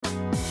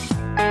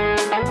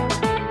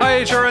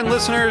HRN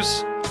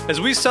listeners.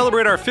 As we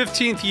celebrate our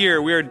 15th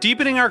year, we are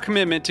deepening our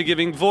commitment to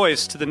giving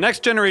voice to the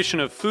next generation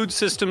of food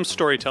systems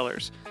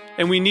storytellers,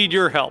 and we need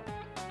your help.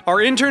 Our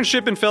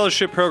internship and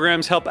fellowship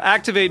programs help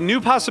activate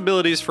new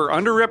possibilities for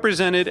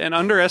underrepresented and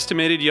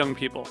underestimated young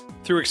people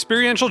through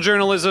experiential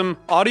journalism,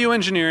 audio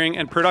engineering,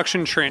 and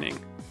production training.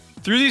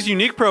 Through these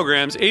unique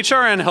programs,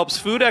 HRN helps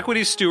food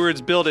equity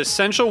stewards build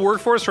essential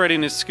workforce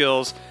readiness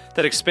skills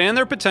that expand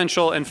their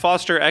potential and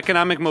foster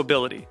economic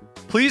mobility.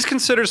 Please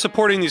consider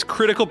supporting these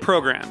critical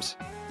programs.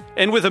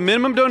 And with a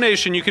minimum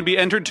donation, you can be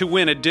entered to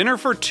win a dinner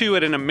for two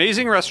at an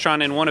amazing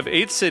restaurant in one of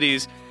 8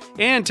 cities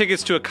and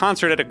tickets to a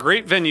concert at a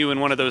great venue in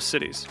one of those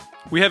cities.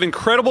 We have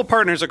incredible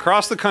partners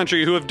across the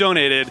country who have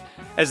donated,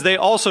 as they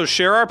also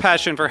share our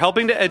passion for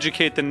helping to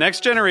educate the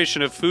next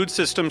generation of food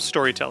systems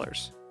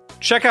storytellers.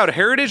 Check out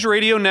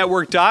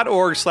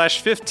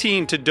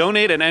heritageradionetwork.org/15 to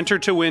donate and enter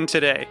to win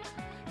today.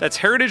 That's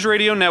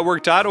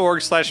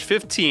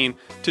heritageradionetwork.org/15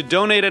 to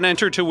donate and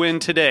enter to win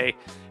today.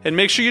 And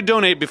make sure you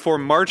donate before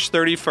March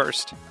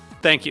 31st.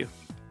 Thank you.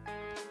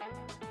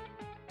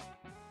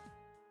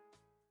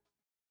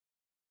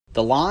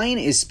 The Line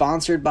is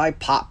sponsored by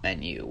Pop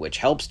Menu, which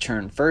helps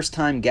turn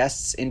first-time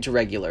guests into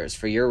regulars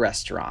for your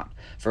restaurant.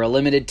 For a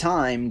limited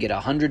time, get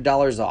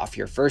 $100 off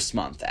your first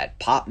month at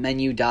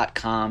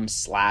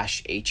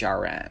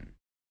popmenu.com/HRN.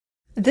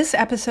 This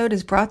episode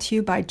is brought to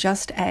you by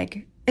Just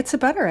Egg. It's a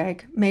butter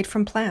egg made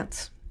from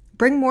plants.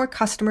 Bring more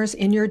customers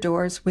in your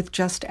doors with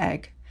Just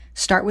Egg.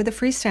 Start with a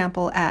free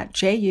sample at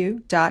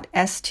ju.st/HRN.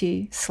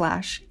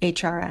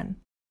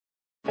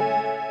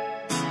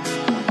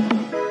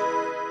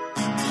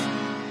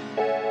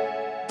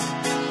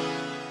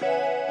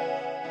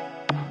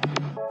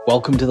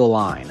 Welcome to The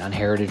Line on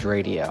Heritage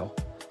Radio.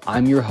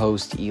 I'm your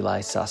host,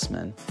 Eli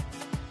Sussman.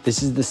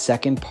 This is the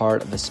second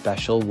part of a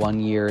special 1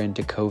 year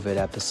into COVID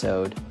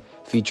episode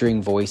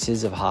featuring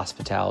voices of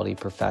hospitality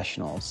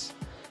professionals.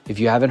 If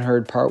you haven't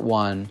heard part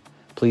 1,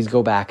 please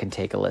go back and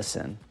take a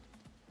listen.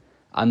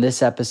 On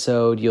this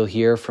episode, you'll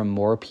hear from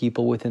more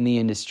people within the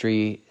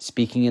industry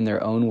speaking in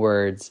their own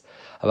words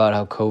about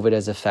how COVID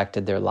has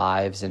affected their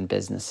lives and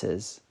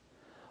businesses.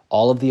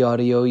 All of the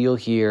audio you'll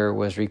hear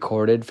was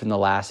recorded from the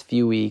last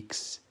few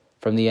weeks,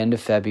 from the end of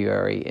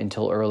February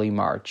until early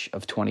March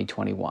of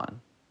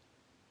 2021.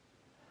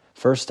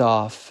 First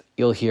off,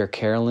 you'll hear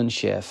Carolyn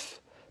Schiff,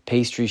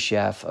 pastry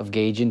chef of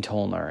Gage &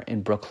 Tollner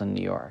in Brooklyn,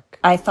 New York.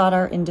 I thought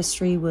our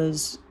industry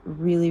was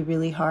really,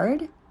 really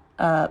hard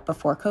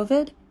before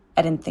COVID.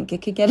 I didn't think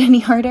it could get any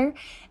harder.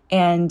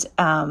 And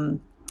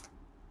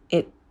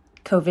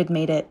COVID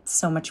made it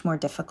so much more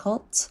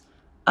difficult.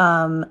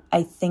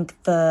 I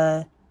think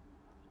the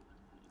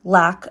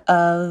lack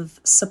of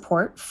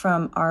support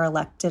from our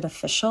elected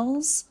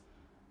officials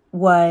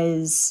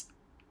was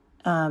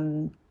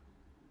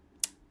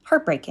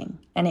heartbreaking.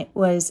 And it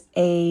was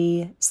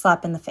a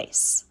slap in the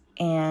face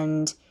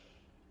and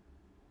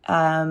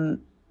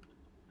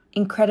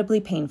incredibly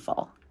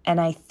painful.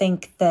 And I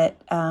think that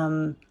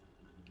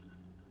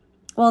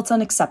it's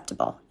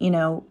unacceptable,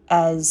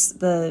 as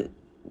the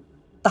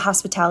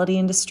hospitality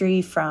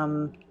industry,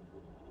 from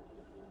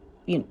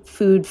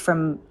food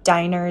from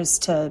diners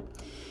to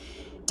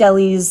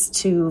delis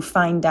to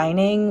fine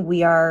dining.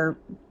 We are,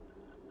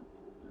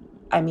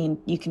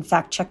 you can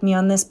fact check me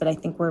on this, but I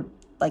think we're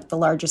like the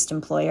largest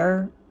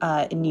employer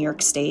in New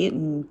York State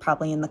and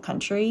probably in the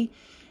country.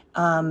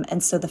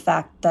 And so the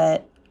fact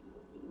that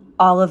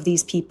all of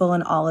these people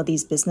and all of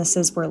these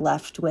businesses were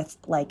left with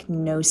like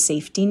no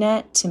safety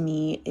net, to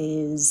me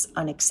is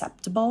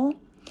unacceptable.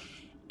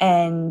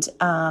 And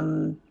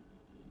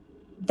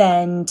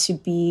then to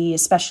be,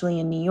 especially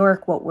in New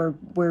York, what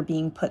we're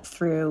being put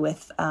through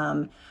with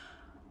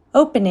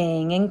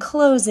opening and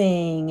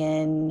closing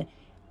and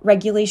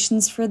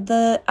regulations for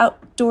the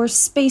outdoor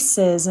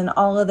spaces and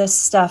all of this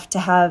stuff, to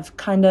have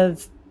kind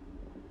of,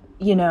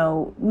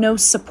 no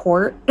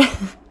support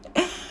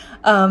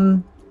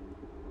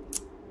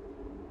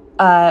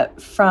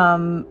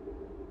from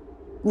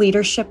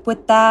leadership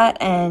with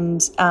that,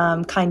 and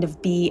kind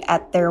of be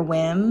at their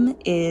whim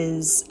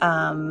is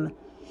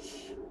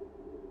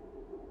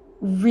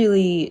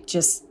really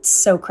just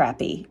so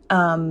crappy.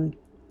 And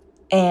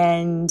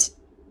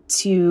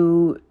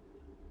to,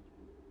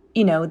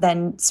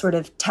 then sort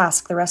of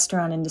task the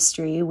restaurant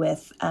industry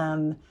with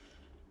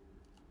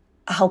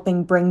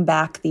helping bring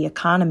back the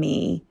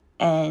economy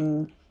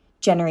and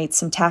generate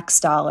some tax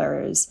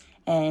dollars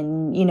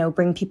and,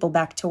 bring people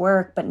back to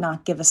work, but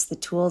not give us the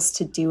tools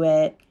to do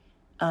it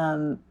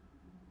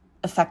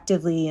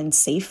effectively and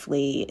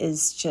safely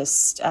is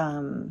just,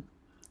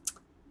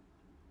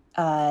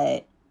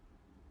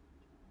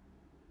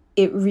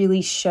 it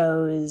really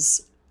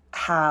shows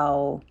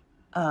how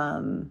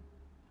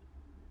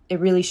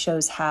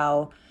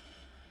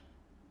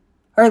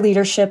our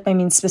leadership,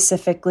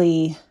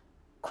 specifically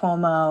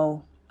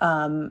Cuomo,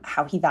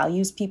 how he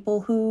values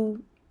people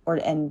who, or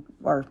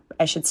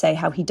I should say,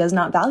 how he does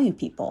not value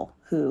people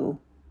who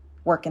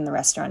work in the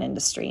restaurant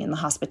industry, in the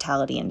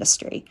hospitality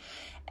industry.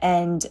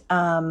 And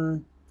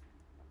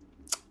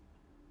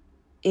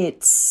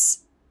it's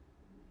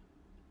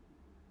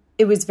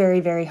it was very,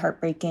 very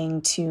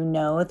heartbreaking to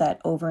know that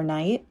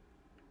overnight,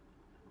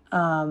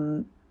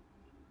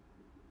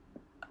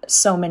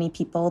 so many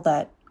people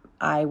that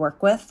I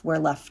work with were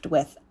left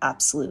with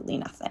absolutely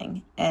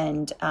nothing.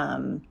 And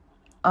on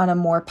a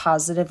more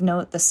positive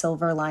note, the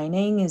silver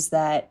lining is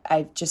that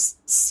I've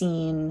just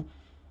seen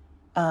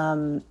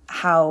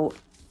how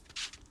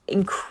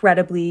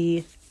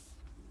incredibly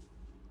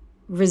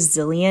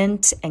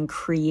resilient and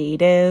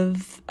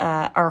creative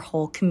our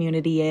whole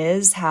community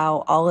is,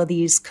 how all of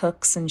these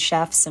cooks and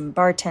chefs and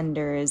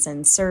bartenders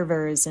and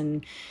servers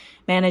and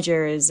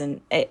managers,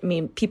 and I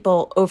mean,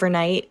 people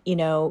overnight,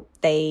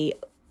 they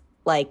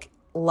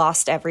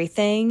lost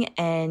everything,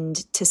 and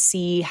to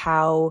see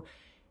how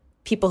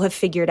people have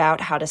figured out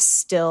how to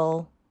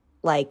still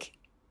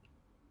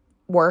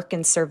work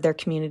and serve their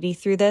community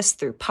through this,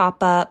 through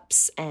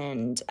pop-ups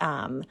and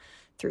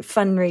through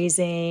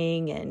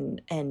fundraising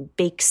and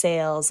bake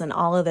sales and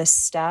all of this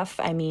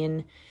stuff. I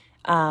mean,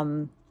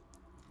 I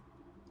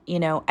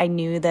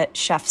knew that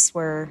chefs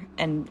were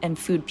and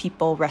food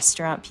people,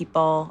 restaurant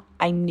people,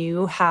 I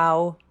knew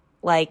how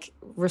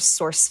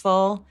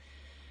resourceful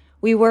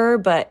we were,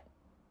 but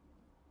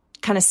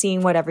kind of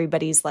seeing what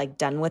everybody's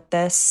done with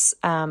this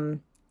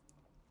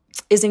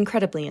is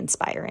incredibly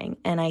inspiring.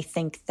 And I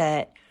think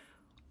that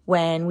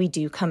when we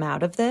do come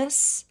out of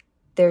this,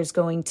 there's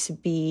going to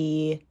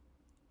be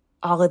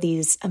all of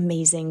these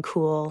amazing,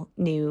 cool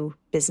new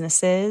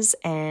businesses,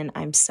 and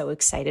I'm so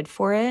excited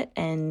for it.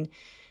 And,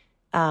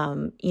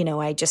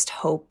 I just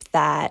hope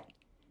that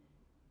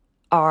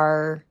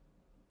our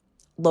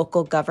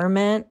local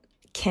government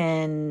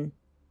can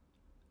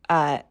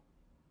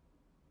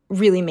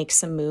really make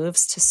some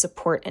moves to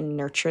support and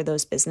nurture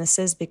those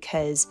businesses,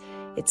 because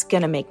it's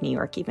going to make New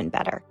York even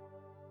better.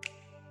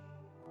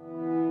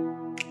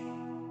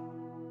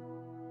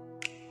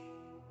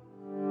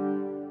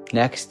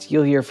 Next,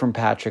 you'll hear from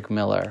Patrick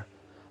Miller,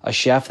 a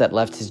chef that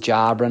left his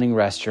job running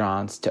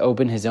restaurants to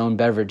open his own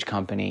beverage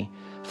company,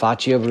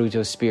 Faccio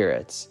Bruto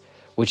Spirits,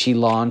 which he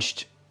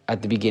launched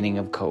at the beginning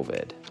of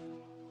COVID.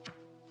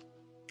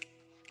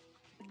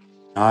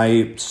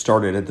 I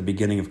started at the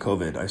beginning of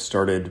COVID. I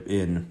started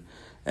in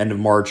end of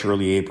March,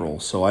 early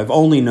April. So I've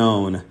only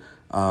known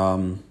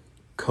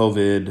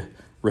COVID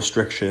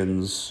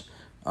restrictions,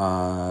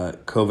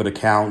 COVID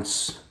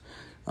accounts,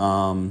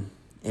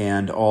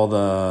 and all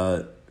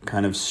the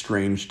kind of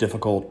strange,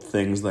 difficult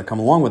things that come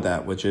along with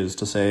that, which is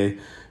to say,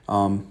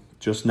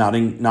 just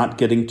not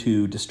getting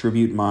to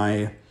distribute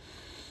my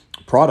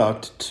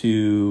product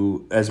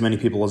to as many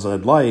people as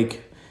I'd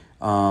like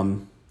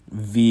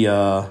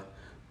via,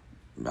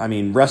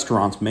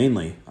 restaurants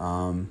mainly.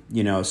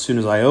 As soon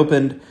as I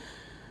opened,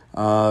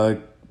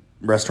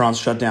 restaurants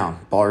shut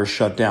down, bars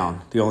shut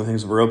down. The only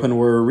things that were open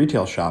were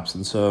retail shops.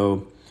 And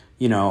so,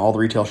 all the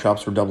retail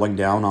shops were doubling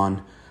down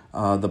on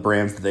the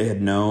brands that they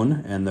had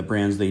known and the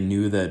brands they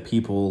knew that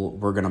people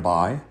were going to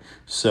buy.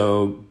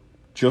 So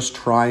just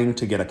trying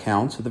to get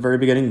accounts at the very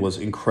beginning was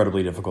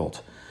incredibly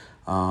difficult.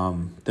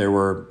 There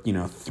were,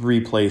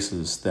 3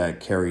 places that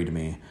carried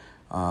me.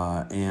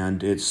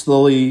 And it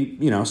slowly,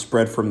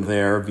 spread from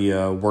there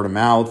via word of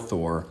mouth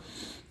or,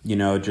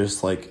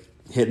 just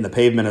hitting the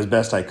pavement as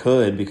best I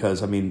could,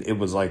 because, it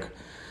was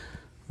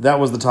that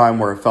was the time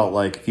where it felt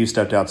like if you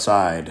stepped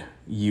outside,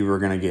 you were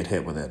going to get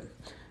hit with it.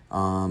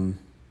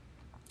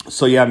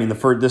 So yeah,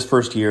 this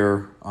first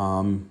year,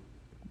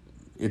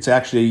 it's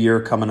actually a year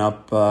coming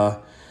up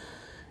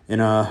in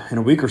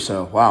a week or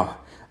so. Wow.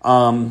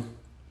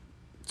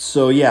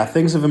 So yeah,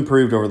 things have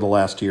improved over the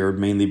last year,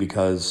 mainly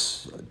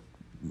because,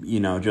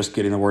 just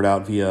getting the word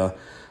out via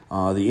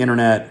the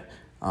internet.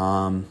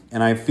 And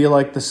I feel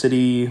like the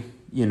city,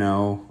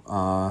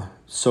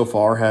 so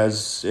far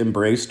has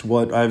embraced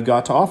what I've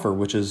got to offer,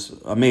 which is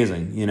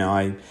amazing.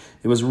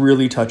 It was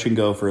really touch and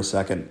go for a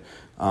second.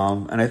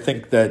 And I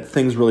think that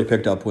things really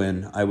picked up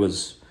when I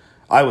was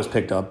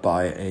picked up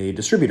by a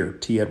distributor,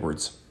 T.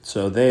 Edwards.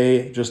 So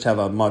they just have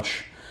a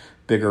much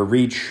bigger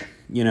reach.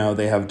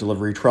 They have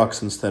delivery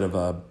trucks instead of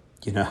a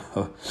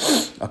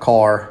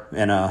car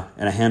and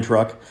a hand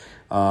truck.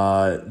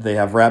 They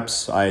have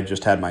reps. I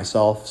just had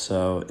myself.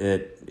 So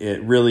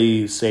it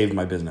really saved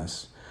my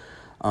business.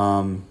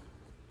 I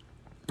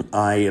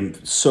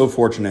am so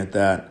fortunate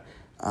that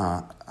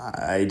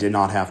I did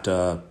not have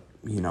to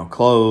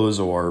close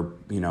or,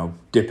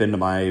 dip into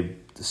my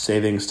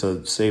savings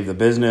to save the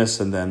business.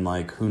 And then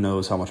who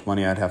knows how much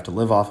money I'd have to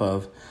live off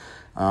of.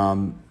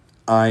 And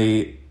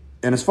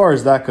as far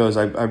as that goes,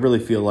 I really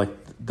feel like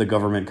the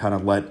government kind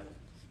of let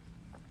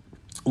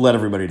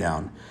everybody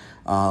down.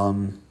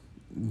 Cuomo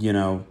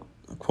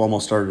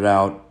started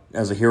out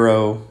as a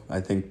hero. I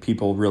think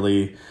people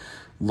really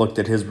looked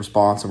at his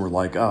response and were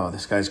like, oh,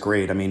 this guy's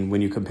great.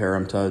 When you compare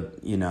him to,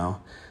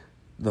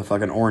 the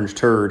fucking orange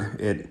turd,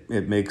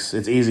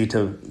 it's easy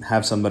to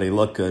have somebody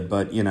look good.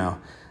 But,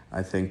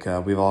 I think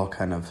we've all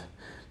kind of,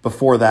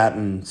 before that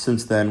and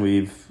since then,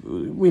 we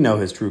know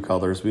his true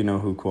colors. We know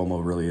who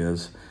Cuomo really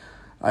is.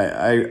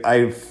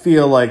 I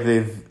feel like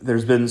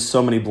there's been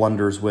so many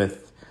blunders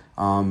with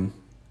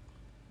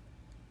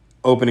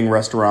opening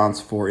restaurants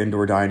for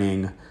indoor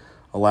dining,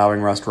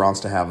 allowing restaurants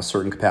to have a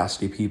certain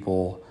capacity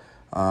people,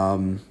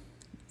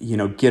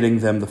 getting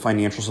them the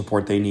financial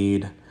support they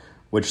need,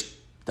 which,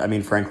 I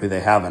mean, frankly,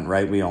 they haven't,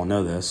 right? We all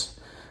know this.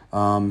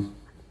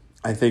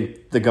 I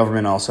think the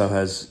government also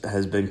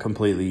has been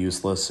completely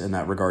useless in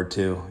that regard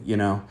too.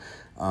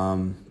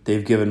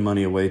 They've given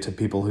money away to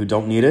people who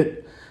don't need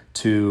it,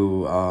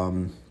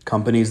 to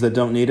companies that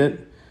don't need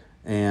it,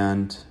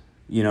 and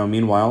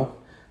meanwhile,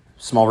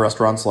 small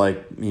restaurants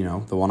like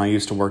the one I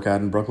used to work at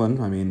in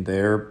Brooklyn, I mean,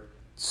 they're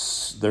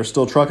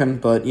still trucking,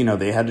 but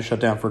they had to shut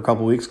down for a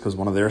couple of weeks because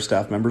one of their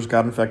staff members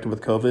got infected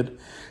with COVID,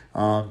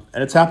 and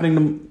it's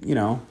happening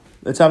to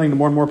it's happening to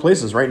more and more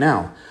places right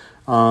now.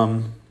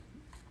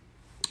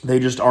 They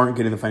just aren't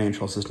getting the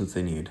financial assistance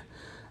they need.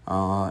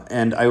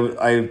 And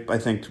I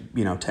think,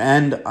 to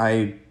end,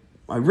 I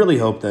really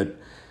hope that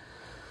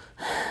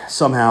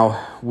somehow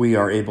we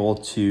are able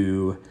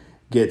to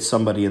get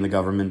somebody in the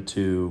government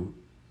to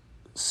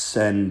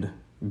send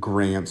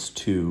grants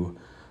to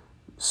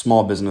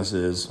small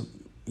businesses,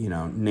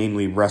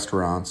 namely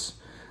restaurants,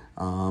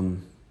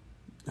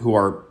 who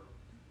are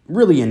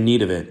really in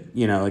need of it,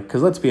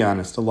 because let's be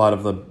honest, a lot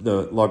of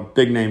the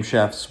big name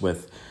chefs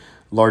with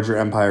larger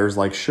empires,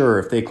 sure,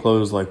 if they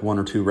close 1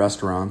 or 2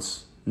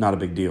 restaurants, not a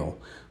big deal.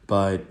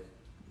 But,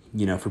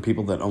 for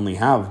people that only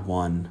have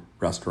 1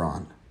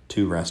 restaurant,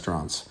 2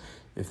 restaurants,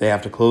 if they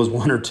have to close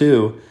 1 or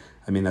 2,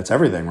 I mean, that's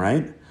everything,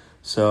 right?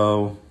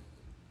 So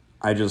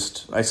I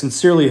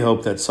sincerely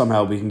hope that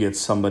somehow we can get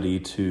somebody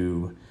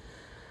to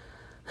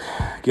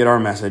get our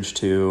message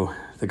to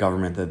the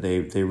government that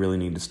they really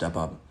need to step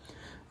up.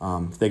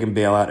 If they can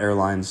bail out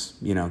airlines,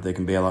 they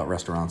can bail out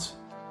restaurants.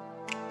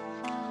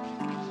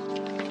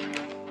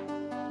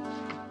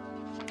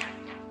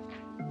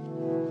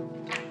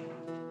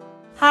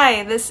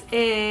 Hi, this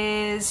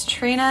is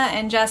Trina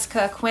and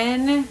Jessica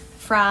Quinn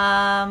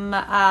from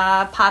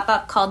a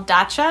pop-up called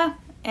Dacha,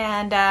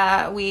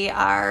 and we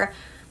are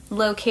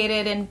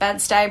located in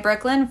Bed-Stuy,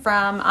 Brooklyn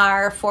from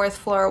our 4th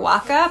floor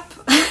walk-up.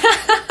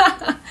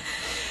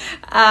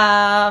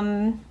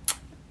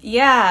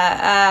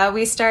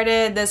 We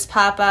started this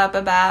pop-up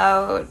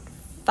about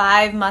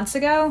 5 months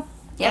ago.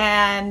 Yep.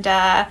 And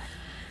I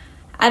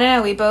don't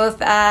know, we both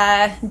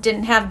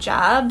didn't have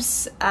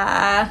jobs.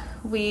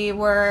 We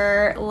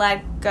were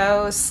let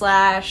go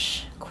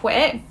 /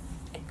 quit.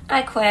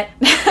 I quit.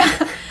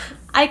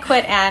 I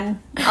quit and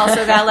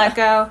also got let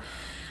go.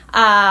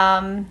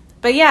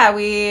 But yeah,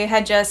 we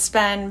had just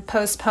been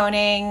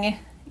postponing,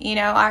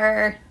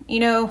 our,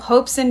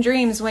 hopes and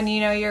dreams when,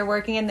 you're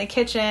working in the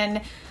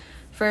kitchen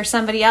for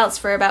somebody else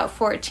for about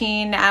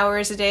 14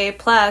 hours a day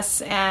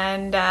plus.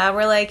 And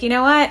we're like, you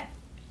know what?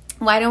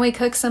 Why don't we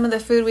cook some of the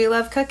food we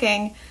love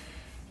cooking?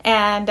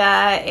 And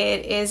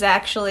it is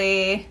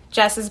actually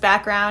Jess's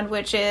background,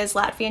 which is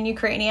Latvian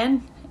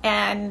Ukrainian,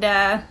 and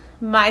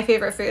my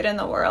favorite food in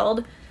the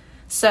world.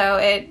 So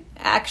it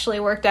actually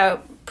worked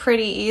out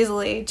pretty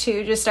easily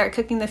to just start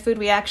cooking the food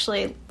we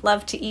actually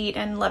love to eat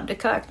and love to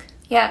cook.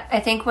 Yeah, I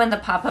think when the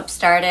pop-up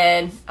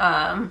started,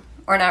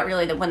 or not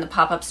really when the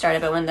pop-up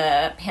started, but when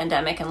the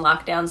pandemic and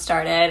lockdown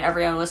started,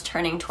 everyone was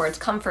turning towards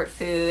comfort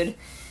food.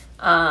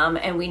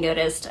 And we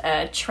noticed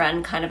a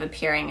trend kind of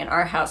appearing in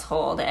our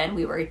household, and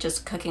we were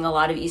just cooking a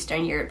lot of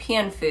Eastern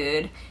European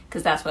food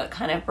because that's what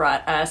kind of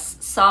brought us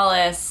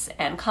solace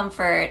and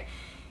comfort.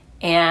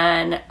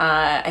 And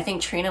I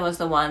think Trina was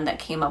the one that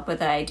came up with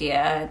the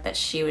idea that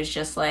she was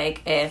just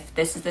like, if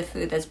this is the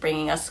food that's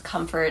bringing us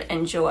comfort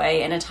and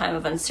joy in a time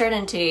of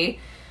uncertainty,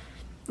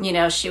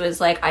 she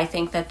was like, I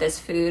think that this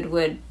food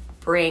would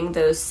bring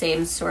those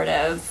same sort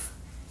of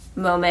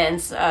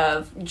moments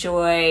of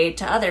joy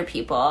to other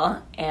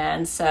people.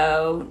 And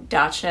so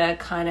Dacha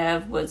kind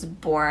of was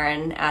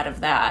born out of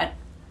that.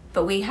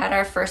 But we had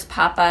our first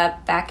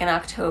pop-up back in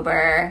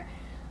October,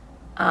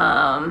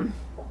 and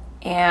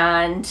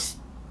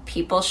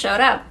people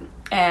showed up,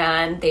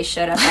 and they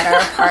showed up at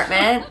our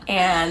apartment,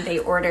 and they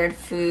ordered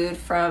food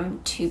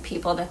from 2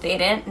 people that they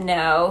didn't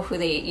know, who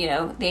they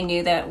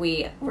knew that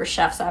we were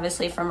chefs,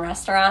 obviously, from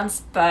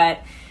restaurants, but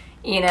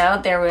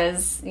there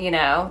was,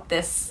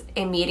 this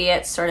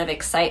immediate sort of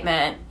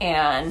excitement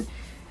and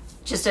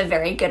just a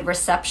very good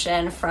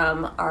reception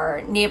from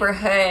our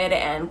neighborhood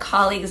and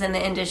colleagues in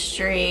the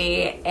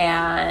industry.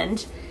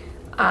 And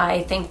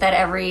I think that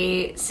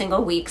every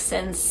single week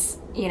since,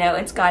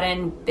 it's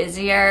gotten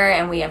busier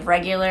and we have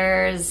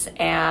regulars,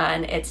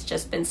 and it's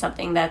just been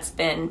something that's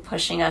been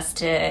pushing us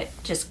to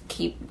just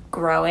keep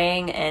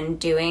growing and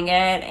doing it,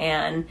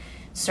 and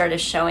sort of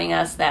showing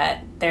us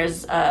that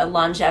there's a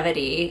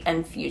longevity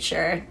and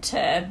future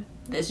to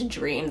this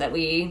dream that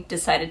we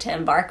decided to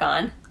embark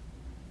on.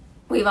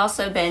 We've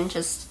also been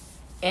just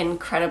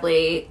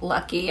incredibly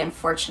lucky and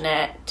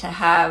fortunate to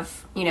have,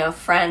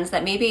 friends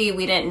that maybe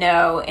we didn't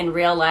know in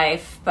real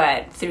life,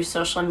 but through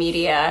social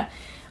media,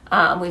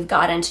 we've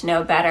gotten to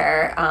know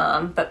better.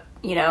 But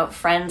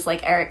friends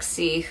like Eric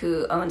C.,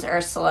 who owns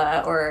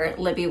Ursula, or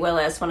Libby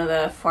Willis, one of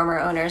the former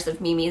owners of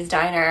Mimi's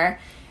Diner,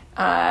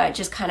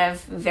 just kind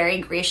of very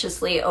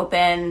graciously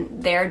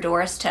open their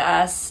doors to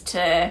us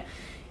to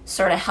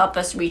sort of help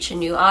us reach a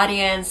new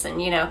audience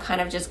and,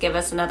 kind of just give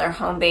us another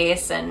home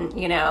base.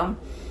 And,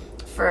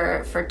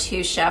 for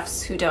two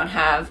chefs who don't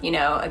have,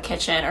 a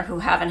kitchen or who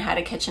haven't had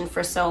a kitchen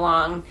for so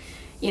long,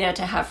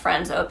 to have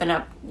friends open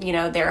up,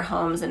 their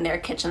homes and their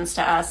kitchens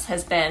to us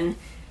has been,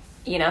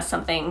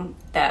 something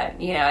that,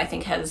 I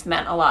think has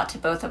meant a lot to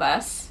both of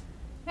us.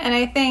 And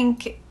I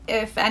think,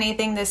 if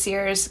anything, this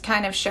year is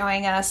kind of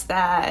showing us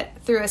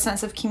that through a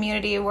sense of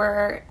community,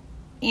 we're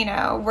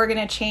going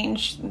to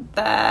change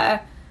the,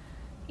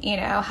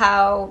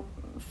 how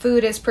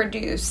food is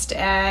produced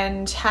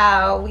and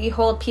how we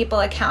hold people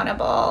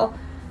accountable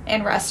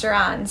in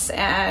restaurants,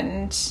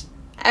 and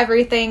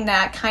everything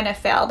that kind of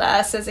failed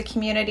us as a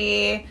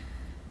community,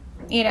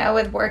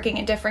 with working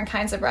in different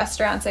kinds of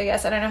restaurants, I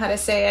guess. I don't know how to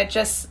say it.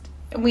 Just,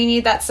 we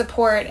need that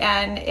support,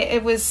 and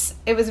it was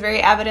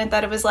very evident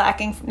that it was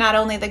lacking, not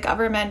only the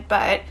government,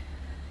 but,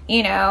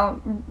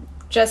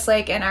 just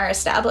like in our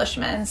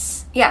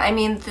establishments. Yeah, I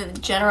mean, the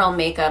general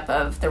makeup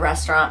of the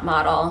restaurant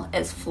model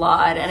is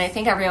flawed, and I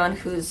think everyone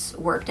who's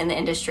worked in the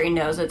industry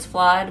knows it's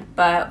flawed,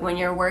 but when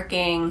you're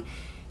working,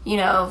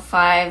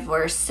 5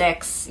 or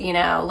 6,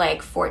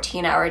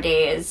 14-hour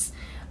days,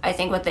 I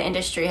think what the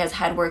industry has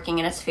had working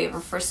in its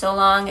favor for so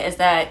long is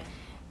that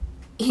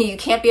you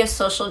can't be a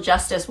social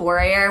justice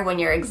warrior when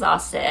you're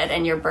exhausted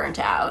and you're burnt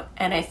out.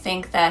 And I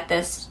think that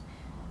this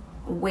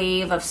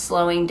wave of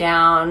slowing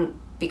down,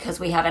 because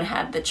we haven't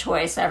had the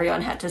choice,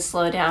 everyone had to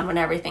slow down when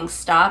everything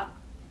stopped.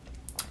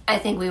 I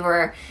think we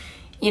were,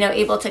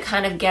 able to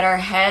kind of get our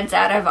heads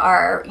out of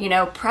our,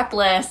 prep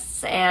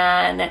lists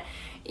and,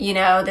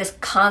 this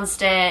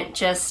constant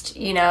just,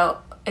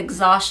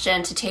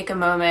 exhaustion, to take a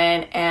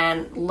moment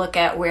and look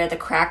at where the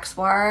cracks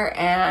were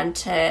and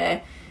to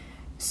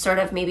sort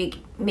of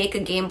maybe make a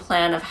game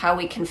plan of how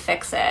we can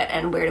fix it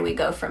and where do we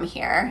go from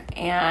here.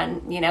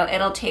 And,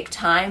 it'll take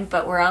time,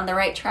 but we're on the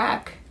right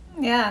track.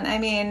 Yeah, and I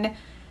mean,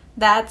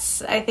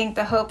 that's, I think,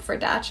 the hope for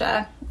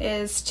Dacha,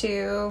 is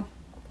to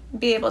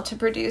be able to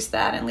produce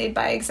that and lead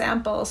by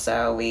example.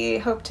 So we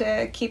hope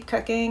to keep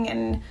cooking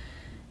and,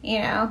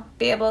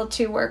 be able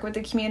to work with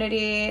the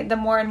community the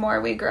more and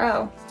more we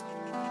grow.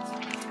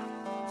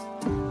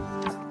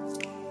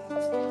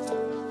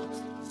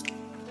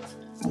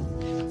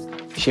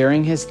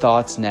 Sharing his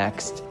thoughts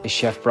next is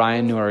Chef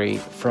Brian Nouri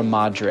from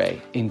Madre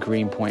in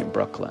Greenpoint,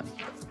 Brooklyn.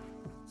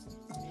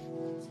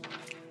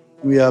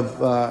 We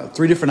have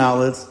 3 different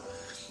outlets.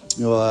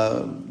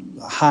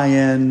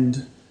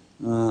 High-end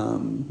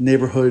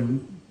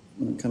neighborhood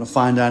kind of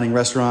fine dining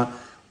restaurant.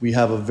 We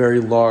have a very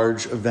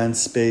large event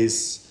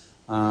space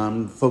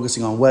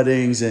focusing on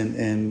weddings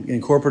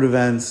and corporate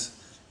events.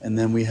 And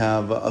then we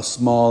have a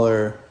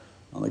smaller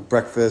like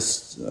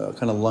breakfast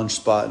kind of lunch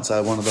spot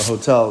inside one of the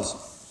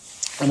hotels.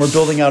 And we're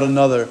building out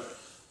another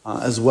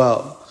as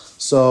well.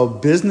 So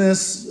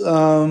business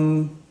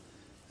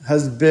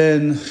has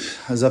been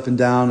as up and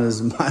down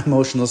as my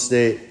emotional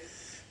state.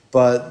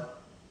 But,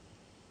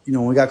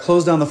 when we got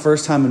closed down the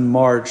first time in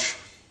March,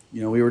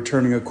 we were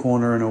turning a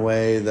corner in a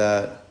way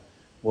that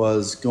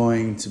was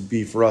going to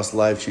be, for us,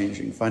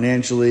 life-changing.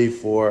 Financially,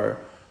 for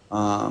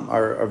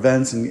our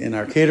events and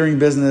our catering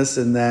business,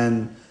 and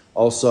then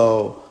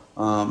also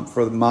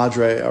for the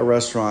Madre, our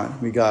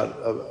restaurant. We got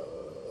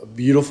a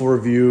beautiful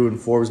review in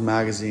Forbes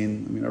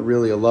magazine. I mean,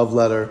 really a love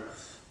letter.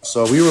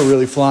 So we were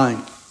really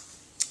flying.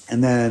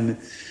 And then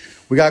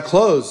we got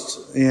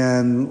closed,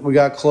 and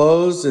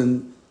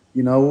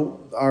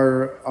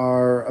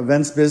our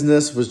events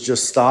business was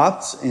just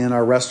stopped, and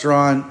our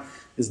restaurant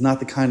is not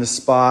the kind of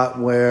spot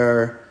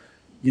where,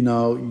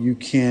 you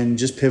can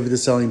just pivot to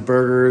selling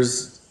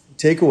burgers,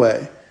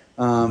 takeaway,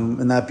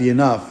 and that be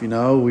enough.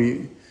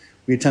 We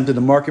attempted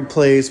a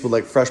marketplace with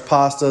like fresh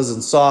pastas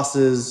and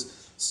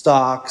sauces,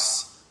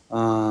 stocks,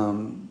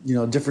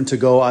 different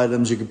to-go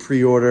items you could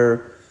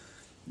pre-order,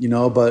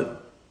 but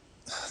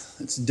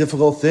it's a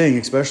difficult thing,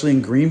 especially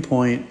in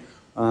Greenpoint.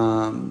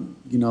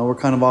 We're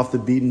kind of off the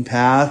beaten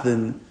path,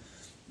 and,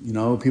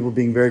 people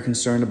being very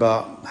concerned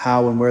about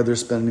how and where they're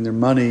spending their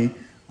money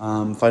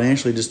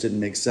financially just didn't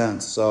make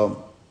sense.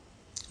 So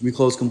we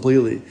closed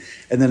completely.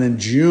 And then in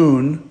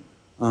June,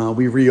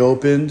 we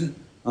reopened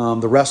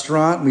the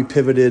restaurant. We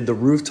pivoted the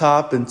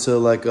rooftop into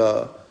like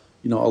a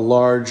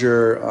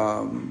larger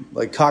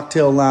like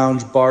cocktail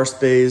lounge, bar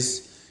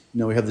space.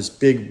 We have this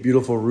big,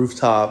 beautiful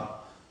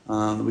rooftop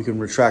that we can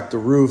retract the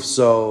roof.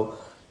 So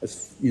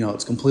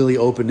it's completely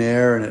open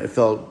air, and it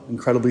felt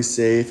incredibly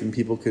safe, and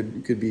people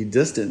could be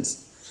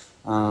distanced.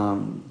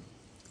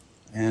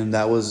 And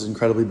that was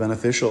incredibly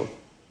beneficial.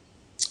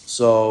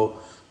 So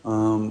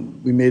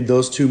we made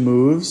those 2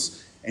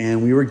 moves,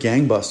 and we were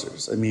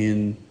gangbusters. I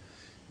mean,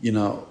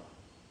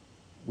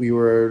 we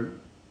were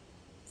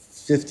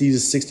 50 to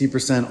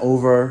 60%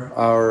 over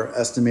our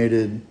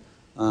estimated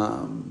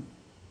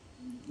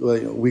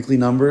weekly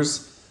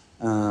numbers.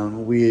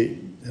 We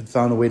had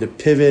found a way to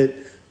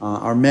pivot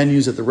our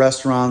menus at the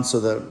restaurant so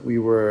that we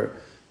were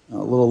a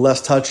little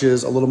less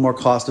touches, a little more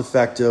cost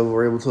effective.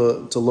 We're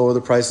able to lower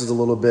the prices a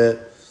little bit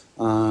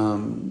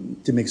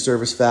to make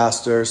service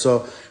faster.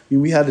 So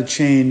we had to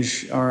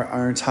change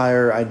our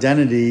entire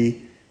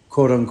identity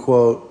quote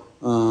unquote,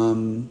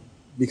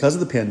 because of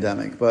the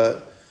pandemic.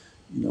 But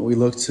we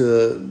looked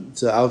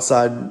to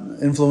outside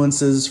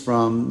influences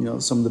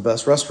from some of the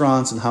best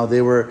restaurants and how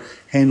they were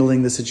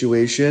handling the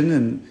situation,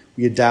 and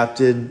we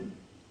adapted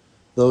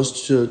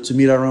those to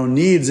meet our own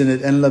needs, and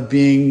it ended up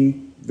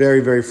being very,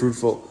 very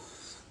fruitful.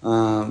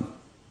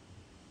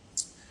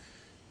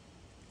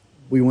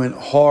 We went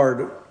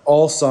hard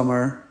all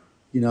summer,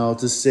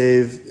 to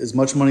save as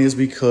much money as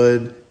we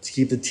could, to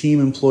keep the team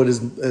employed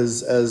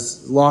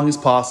as long as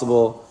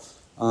possible,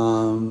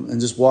 and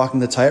just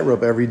walking the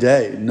tightrope every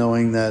day,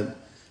 knowing that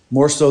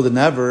more so than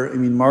ever,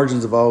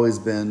 margins have always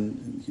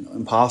been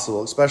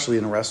impossible, especially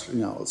in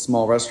a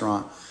small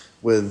restaurant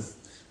with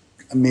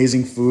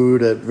amazing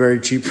food at very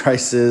cheap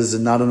prices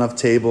and not enough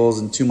tables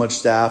and too much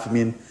staff.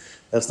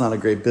 That's not a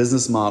great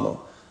business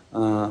model.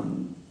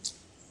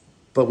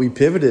 But we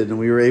pivoted and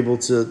we were able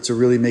to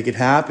really make it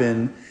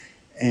happen.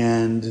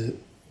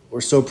 And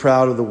we're so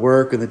proud of the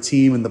work and the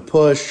team and the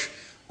push,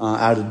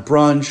 added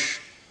brunch,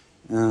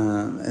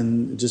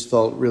 and it just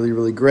felt really,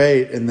 really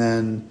great. And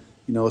then,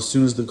 as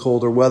soon as the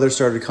colder weather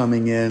started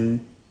coming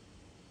in,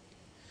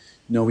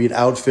 we had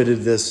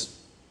outfitted this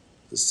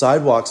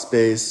sidewalk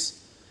space.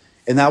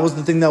 And that was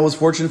the thing that was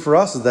fortunate for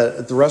us, is that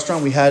at the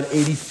restaurant we had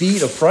 80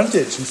 feet of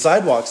frontage and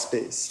sidewalk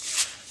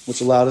space,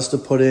 which allowed us to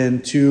put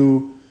in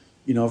 2,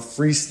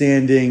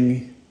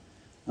 freestanding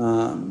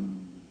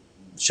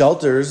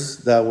shelters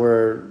that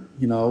were,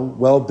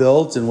 well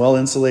built and well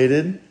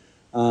insulated,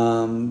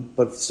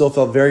 but still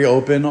felt very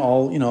open,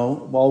 all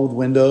with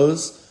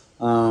windows,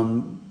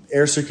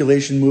 air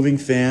circulation, moving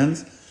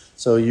fans.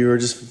 So you were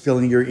just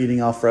feeling you're eating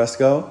al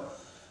fresco.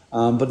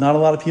 But not a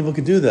lot of people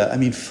could do that.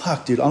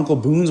 Fuck, dude, Uncle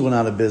Boone's went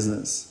out of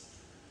business,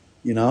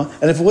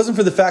 And if it wasn't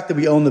for the fact that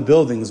we own the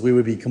buildings, we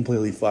would be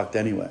completely fucked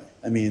anyway.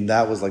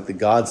 That was like the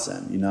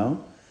godsend,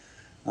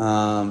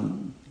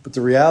 But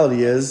the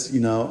reality is,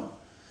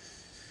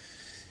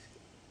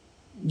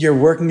 you're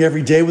working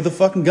every day with a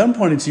fucking gun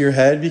pointed to your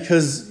head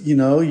because,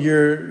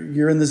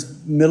 you're in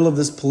this middle of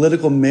this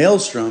political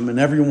maelstrom, and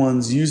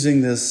everyone's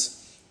using this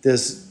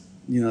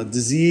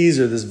disease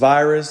or this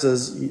virus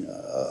as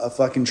a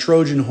fucking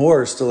Trojan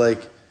horse to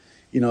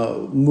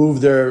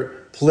move their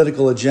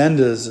political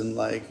agendas, and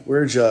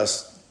we're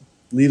just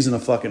leaves in a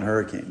fucking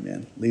hurricane,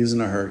 man. Leaves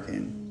in a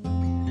hurricane.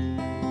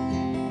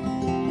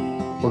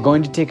 We're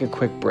going to take a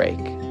quick break.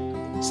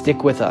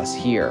 Stick with us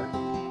here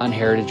on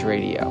Heritage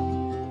Radio.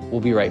 We'll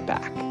be right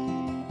back.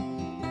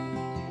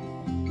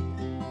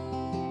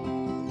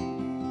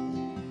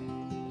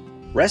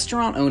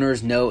 Restaurant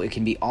owners know it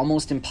can be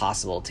almost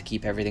impossible to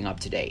keep everything up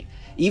to date.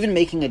 Even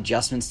making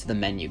adjustments to the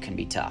menu can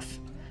be tough.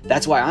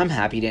 That's why I'm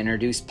happy to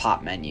introduce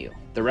Pop Menu,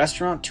 the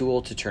restaurant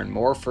tool to turn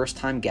more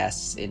first-time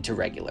guests into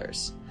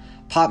regulars.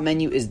 Pop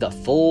Menu is the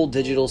full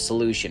digital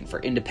solution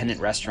for independent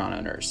restaurant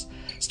owners,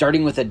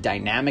 starting with a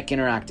dynamic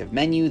interactive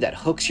menu that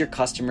hooks your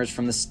customers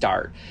from the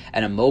start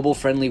and a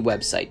mobile-friendly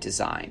website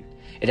design.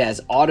 It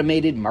has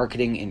automated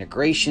marketing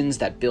integrations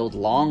that build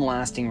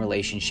long-lasting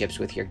relationships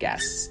with your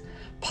guests.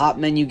 Pop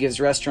Menu gives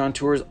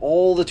restaurateurs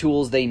all the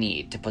tools they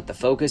need to put the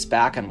focus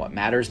back on what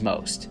matters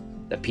most,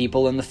 the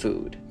people and the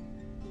food.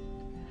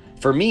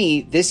 For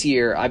me, this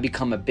year, I've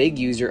become a big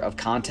user of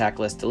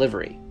contactless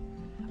delivery.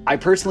 I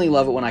personally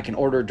love it when I can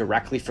order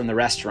directly from the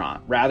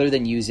restaurant rather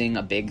than using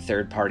a big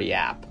third-party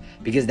app,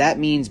 because that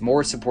means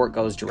more support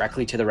goes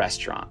directly to the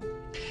restaurant.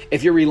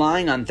 If you're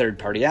relying on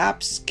third-party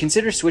apps,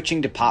 consider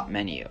switching to Pop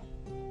Menu.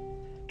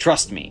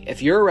 Trust me,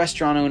 if you're a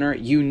restaurant owner,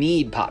 you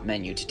need Pop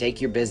Menu to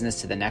take your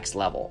business to the next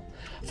level.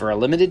 For a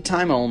limited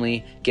time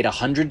only, get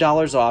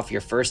 $100 off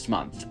your first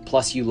month,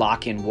 plus you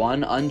lock in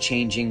one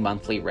unchanging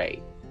monthly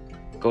rate.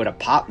 Go to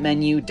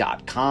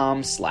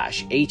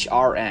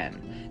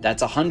popmenu.com/HRN.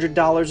 That's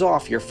 $100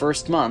 off your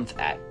first month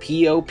at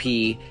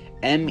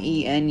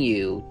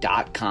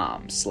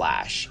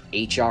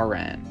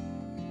popmenu.com/HRN.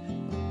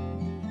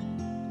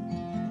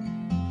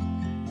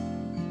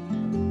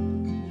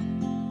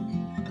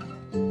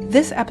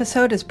 This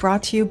episode is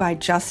brought to you by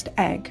Just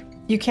Egg.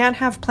 You can't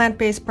have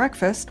plant-based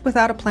breakfast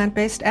without a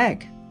plant-based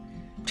egg.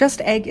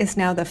 Just Egg is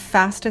now the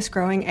fastest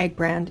growing egg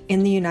brand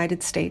in the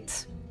United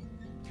States.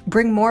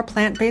 Bring more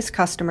plant-based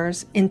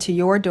customers into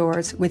your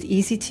doors with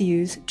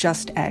easy-to-use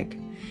Just Egg.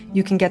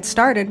 You can get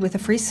started with a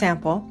free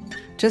sample.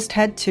 Just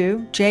head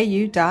to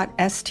ju.st/HRN.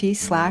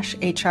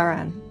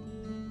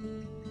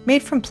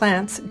 Made from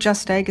plants,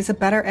 Just Egg is a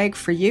better egg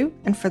for you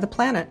and for the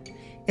planet.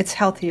 It's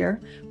healthier,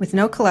 with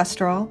no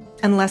cholesterol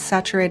and less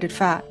saturated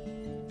fat.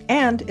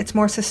 And it's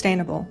more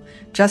sustainable.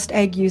 Just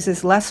Egg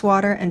uses less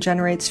water and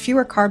generates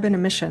fewer carbon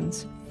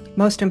emissions.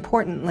 Most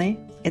importantly,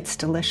 it's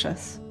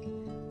delicious.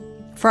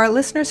 For our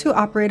listeners who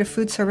operate a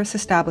food service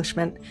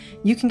establishment,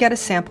 you can get a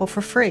sample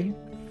for free.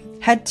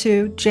 Head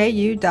to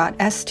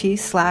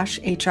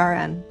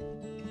ju.st/HRN.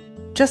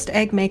 Just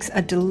Egg makes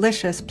a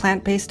delicious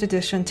plant-based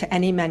addition to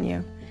any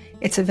menu.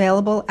 It's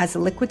available as a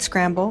liquid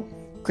scramble,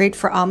 great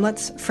for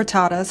omelets,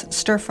 frittatas,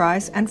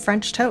 stir-fries, and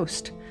French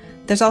toast.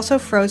 There's also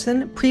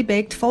frozen,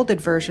 pre-baked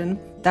folded version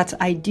that's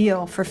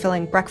ideal for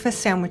filling breakfast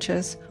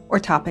sandwiches or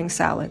topping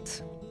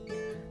salads.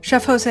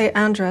 Chef Jose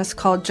Andres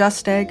called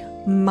Just Egg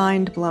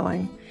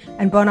mind-blowing,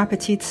 and Bon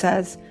Appetit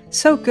says,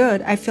 so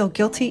good I feel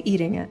guilty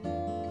eating it.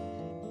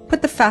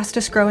 Put the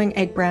fastest growing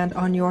egg brand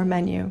on your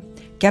menu.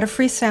 Get a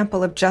free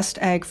sample of Just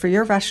Egg for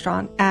your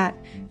restaurant at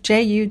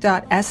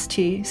ju.st/HRN.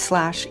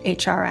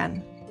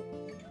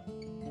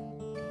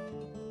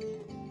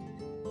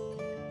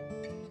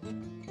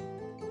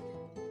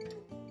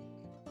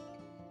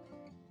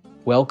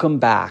 Welcome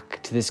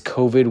back to this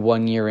COVID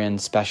 1 year in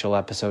special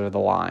episode of The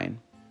Line.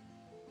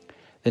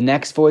 The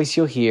next voice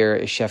you'll hear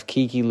is Chef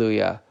Kiki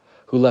Luya,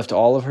 who left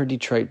all of her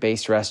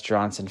Detroit-based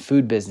restaurants and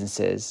food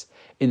businesses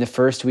in the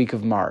first week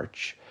of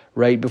March,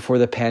 right before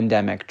the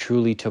pandemic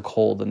truly took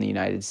hold in the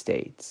United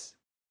States.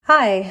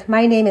 Hi,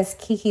 my name is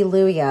Kiki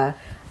Luya.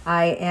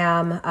 I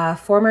am a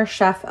former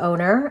chef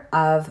owner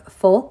of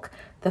Folk,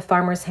 the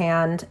Farmer's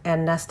Hand,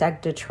 and Nest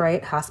Egg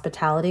Detroit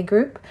Hospitality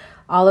Group,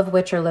 all of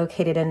which are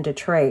located in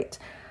Detroit.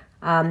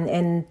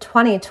 In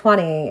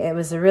 2020, it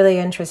was a really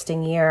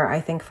interesting year,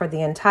 I think, for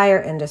the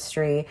entire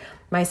industry,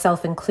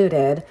 myself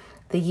included.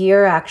 The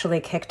year actually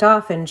kicked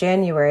off in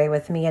January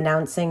with me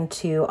announcing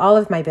to all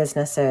of my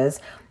businesses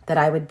that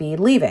I would be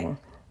leaving.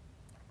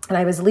 And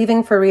I was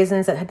leaving for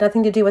reasons that had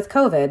nothing to do with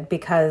COVID,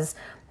 because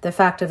the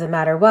fact of the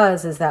matter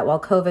is that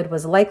while COVID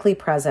was likely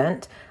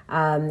present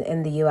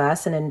in the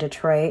U.S. and in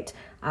Detroit,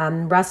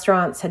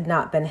 restaurants had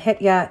not been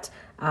hit yet,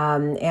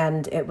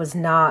 and it was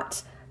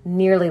not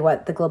nearly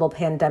what the global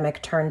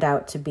pandemic turned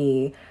out to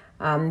be.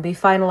 We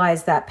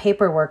finalized that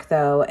paperwork,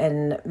 though,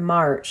 in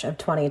March of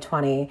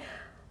 2020,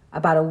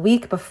 about a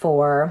week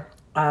before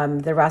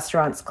the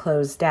restaurants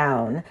closed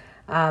down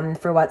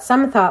for what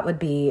some thought would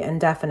be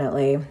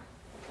indefinitely.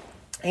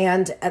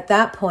 And at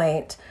that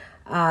point,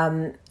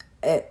 my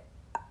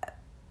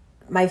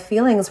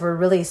feelings were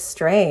really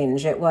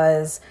strange. It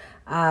was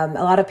a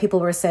lot of people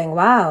were saying,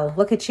 wow,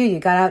 look at you, you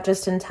got out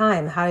just in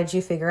time. How did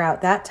you figure out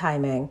that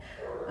timing?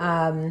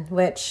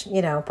 Which,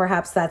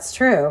 perhaps that's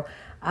true.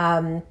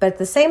 But at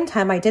the same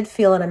time, I did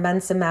feel an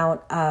immense amount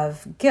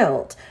of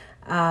guilt.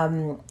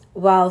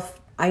 While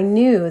I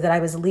knew that I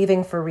was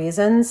leaving for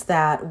reasons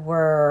that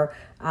were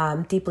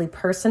deeply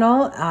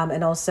personal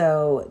and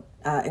also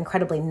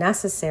incredibly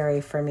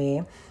necessary for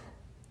me,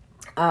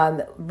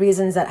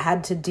 reasons that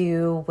had to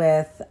do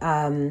with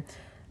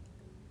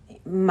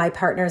my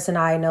partners and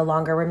I no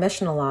longer were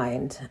mission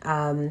aligned.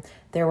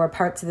 There were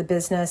parts of the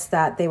business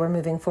that they were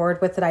moving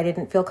forward with that I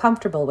didn't feel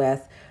comfortable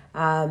with.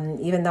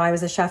 Even though I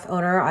was a chef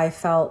owner, I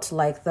felt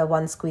like the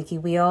one squeaky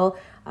wheel,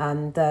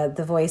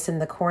 the voice in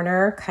the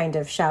corner kind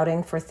of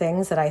shouting for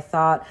things that I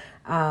thought,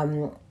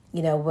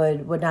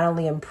 would not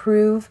only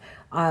improve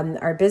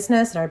our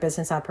business and our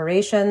business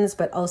operations,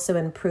 but also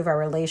improve our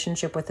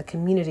relationship with the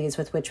communities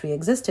with which we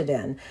existed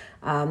in,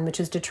 which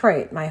is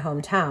Detroit, my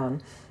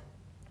hometown.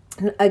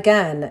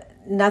 Again,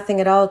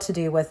 nothing at all to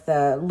do with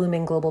the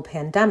looming global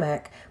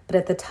pandemic, but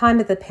at the time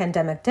that the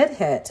pandemic did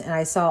hit and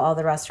I saw all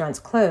the restaurants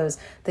close,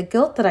 the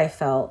guilt that I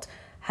felt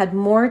had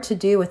more to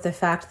do with the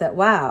fact that,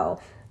 wow,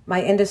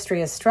 my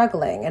industry is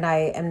struggling and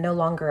I am no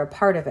longer a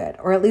part of it,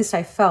 or at least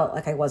I felt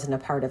like I wasn't a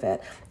part of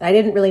it. I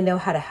didn't really know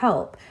how to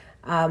help,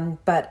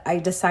 but I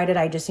decided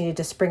I just needed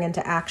to spring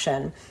into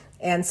action.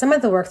 And some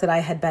of the work that I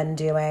had been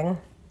doing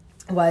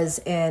was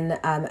in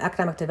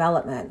economic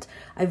development.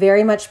 I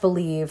very much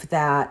believe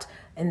that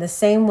in the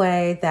same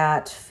way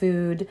that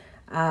food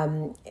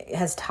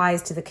has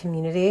ties to the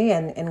community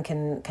and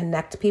can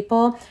connect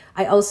people,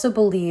 I also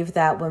believe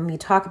that when we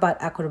talk about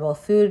equitable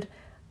food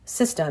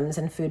systems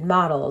and food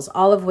models,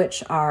 all of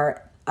which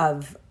are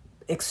of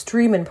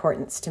extreme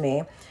importance to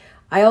me,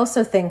 I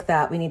also think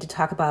that we need to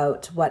talk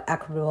about what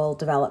equitable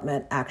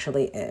development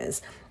actually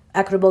is.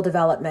 Equitable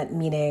development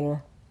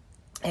meaning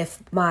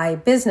if my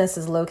business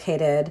is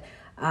located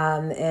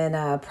in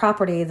a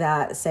property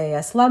that, say, a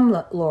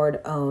slumlord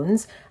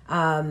owns,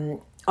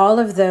 all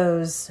of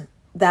those,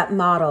 that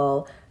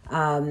model,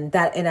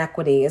 that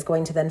inequity is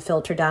going to then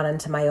filter down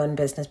into my own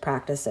business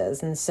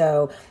practices. And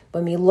so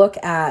when we look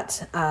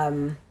at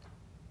an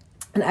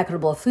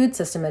equitable food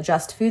system, a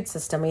just food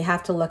system, we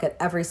have to look at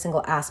every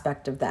single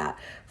aspect of that,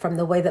 from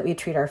the way that we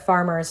treat our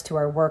farmers, to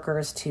our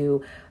workers,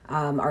 to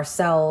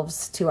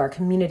ourselves, to our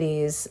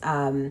communities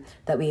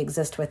that we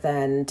exist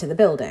within, to the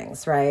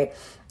buildings, right?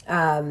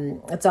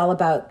 It's all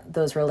about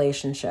those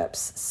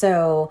relationships.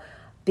 So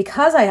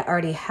because I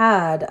already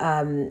had,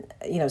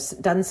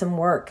 done some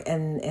work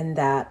in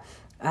that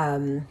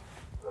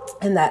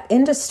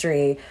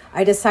industry,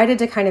 I decided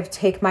to kind of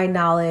take my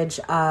knowledge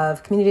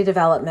of community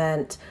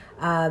development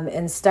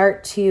and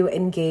start to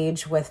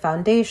engage with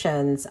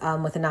foundations,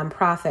 with a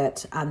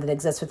nonprofit that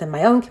exists within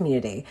my own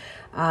community.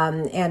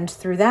 And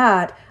through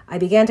that, I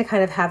began to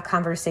kind of have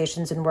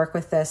conversations and work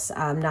with this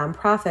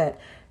nonprofit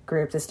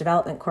group, this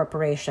development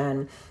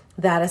corporation,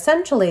 that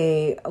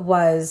essentially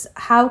was,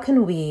 how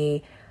can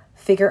we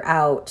figure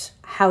out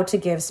how to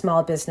give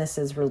small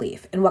businesses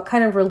relief, and what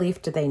kind of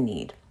relief do they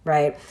need,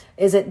 right?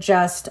 Is it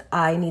just,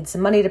 I need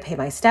some money to pay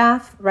my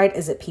staff, right?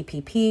 Is it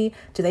PPP?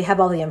 Do they have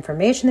all the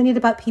information they need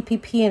about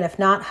PPP? And if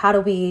not, how do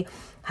we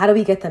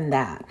get them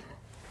that?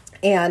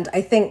 And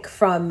I think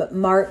from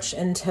March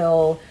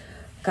until,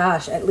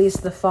 gosh, at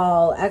least the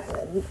fall,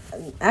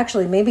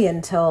 actually maybe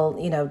until,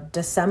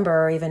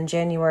 December or even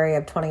January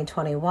of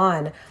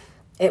 2021,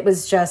 it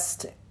was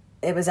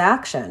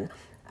action.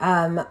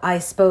 I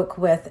spoke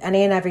with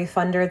any and every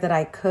funder that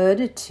I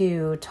could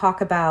to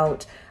talk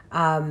about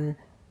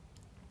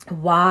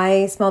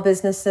why small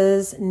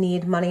businesses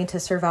need money to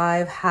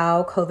survive,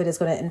 how COVID is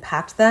going to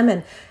impact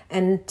them.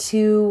 And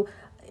to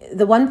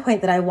the one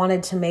point that I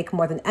wanted to make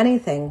more than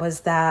anything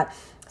was that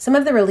some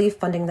of the relief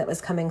funding that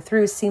was coming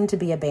through seemed to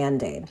be a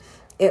Band-Aid.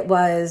 It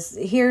was,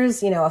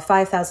 here's, a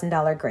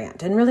 $5,000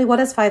 grant. And really, what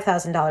is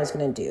 $5,000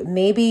 going to do?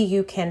 Maybe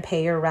you can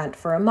pay your rent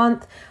for a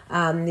month,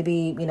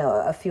 maybe,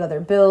 a few other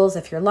bills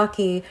if you're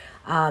lucky,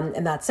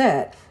 and that's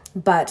it.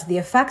 But the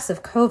effects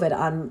of COVID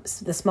on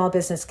the small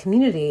business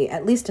community,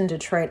 at least in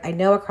Detroit, I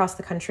know across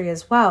the country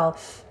as well,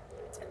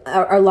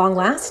 are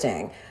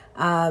long-lasting.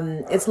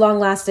 It's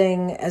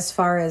long-lasting as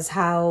far as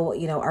how,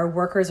 our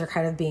workers are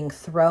kind of being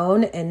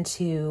thrown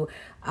into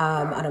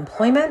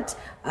unemployment.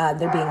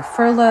 They're being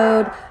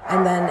furloughed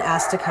and then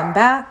asked to come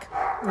back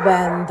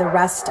when the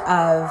rest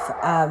of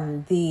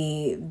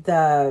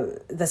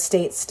the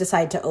states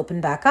decide to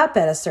open back up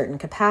at a certain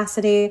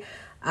capacity.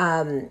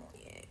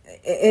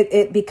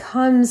 It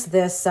becomes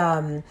this.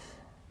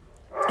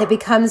 It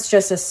becomes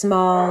just a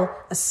small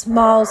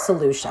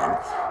solution.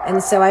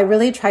 And so I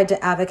really tried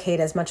to advocate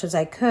as much as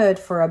I could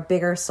for a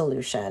bigger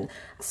solution.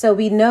 So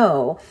we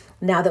know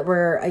now that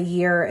we're a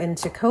year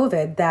into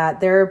COVID that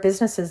there are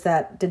businesses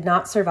that did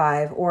not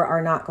survive or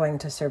are not going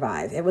to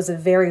survive. It was a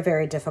very,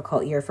 very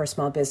difficult year for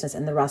small business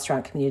and the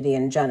restaurant community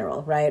in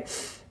general, right?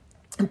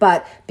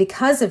 But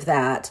because of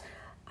that,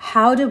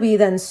 how do we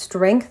then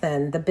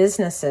strengthen the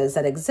businesses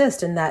that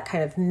exist and that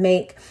kind of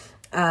make,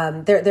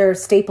 they're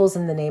staples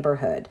in the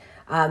neighborhood?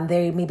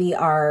 They maybe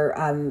are,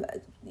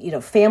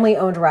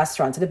 family-owned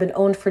restaurants that have been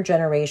owned for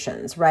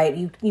generations, right?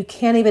 You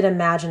can't even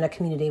imagine a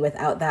community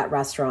without that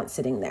restaurant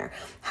sitting there.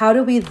 How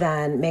do we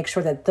then make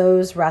sure that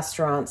those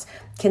restaurants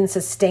can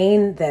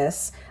sustain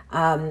this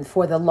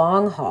for the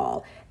long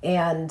haul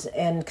and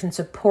can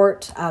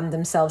support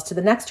themselves to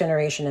the next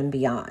generation and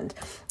beyond?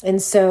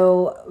 And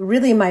so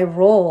really my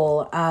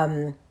role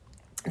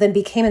then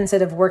became,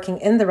 instead of working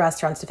in the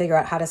restaurants to figure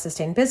out how to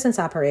sustain business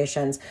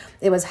operations,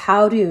 it was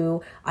how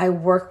do I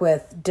work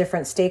with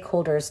different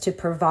stakeholders to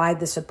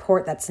provide the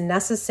support that's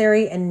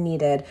necessary and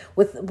needed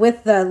with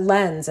the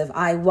lens of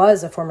I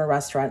was a former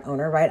restaurant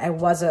owner, right?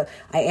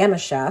 I am a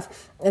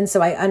chef. And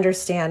so I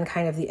understand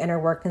kind of the inner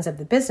workings of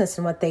the business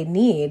and what they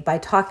need by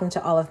talking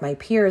to all of my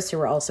peers who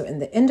are also in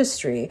the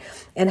industry.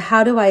 And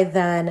how do I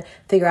then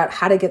figure out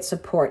how to get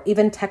support,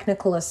 even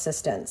technical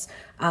assistance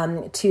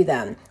to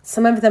them?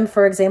 Some of them,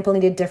 for example,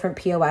 needed different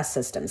POS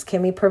systems.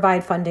 Can we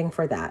provide funding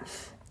for that?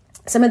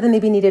 Some of them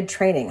maybe needed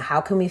training.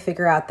 How can we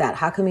figure out that?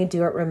 How can we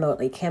do it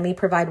remotely? Can we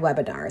provide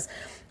webinars?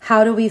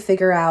 How do we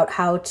figure out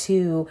how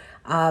to,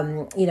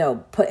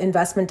 put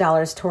investment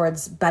dollars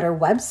towards better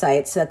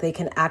websites so that they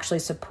can actually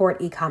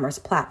support e-commerce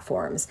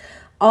platforms?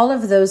 All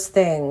of those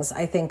things,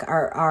 I think,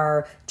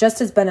 are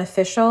just as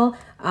beneficial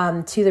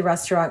to the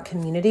restaurant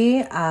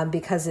community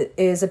because it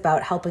is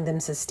about helping them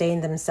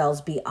sustain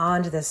themselves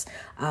beyond this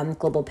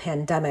global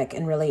pandemic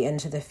and really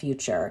into the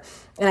future.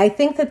 And I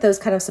think that those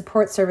kind of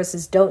support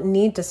services don't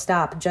need to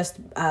stop just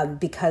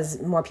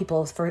because more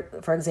people,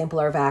 for example,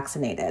 are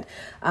vaccinated.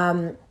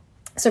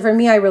 So for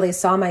me, I really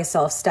saw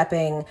myself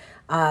stepping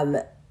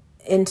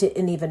into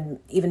an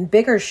even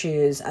bigger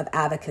shoes of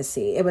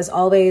advocacy.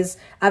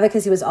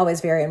 Advocacy was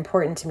always very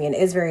important to me and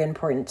is very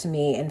important to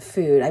me in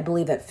food. I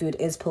believe that food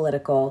is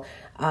political.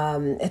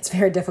 It's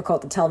very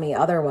difficult to tell me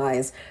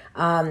otherwise.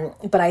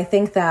 But I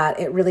think that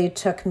it really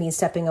took me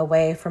stepping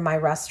away from my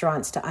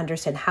restaurants to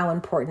understand how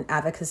important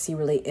advocacy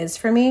really is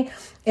for me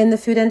in the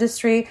food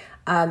industry,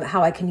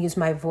 how I can use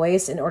my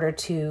voice in order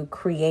to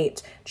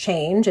create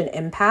change and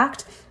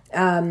impact,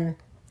 and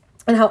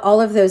how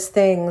all of those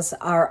things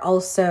are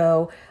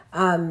also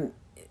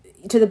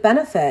to the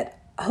benefit,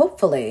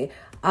 hopefully,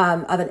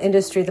 of an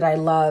industry that I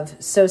love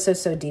so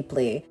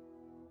deeply.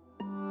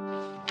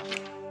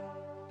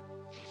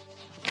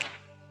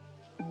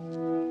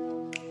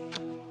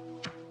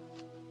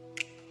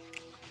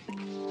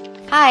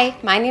 Hi,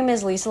 my name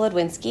is Lisa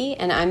Ludwinski,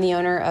 and I'm the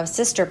owner of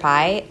Sister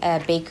Pie,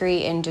 a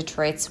bakery in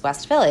Detroit's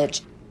West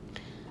Village.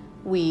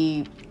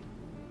 We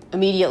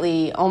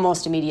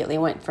almost immediately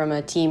went from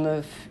a team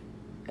of,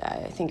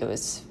 I think it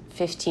was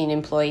 15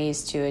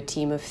 employees to a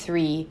team of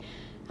 3,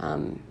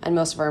 and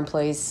most of our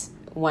employees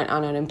went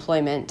on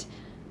unemployment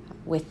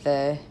with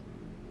the,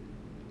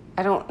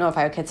 I don't know if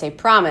I could say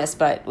promise,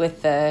 but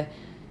with the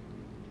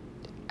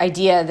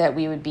idea that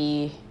we would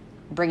be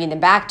bringing them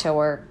back to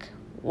work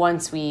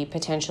once we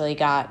potentially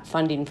got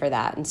funding for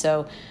that. And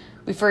so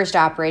we first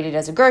operated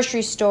as a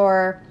grocery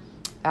store,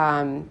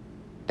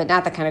 but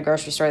not the kind of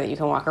grocery store that you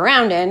can walk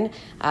around in.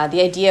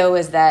 The idea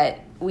was that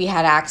we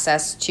had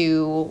access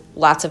to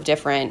lots of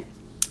different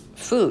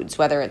foods,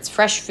 whether it's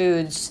fresh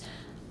foods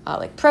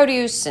like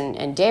produce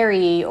and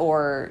dairy,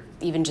 or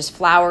even just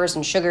flours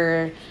and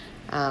sugar,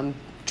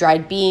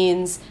 dried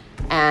beans,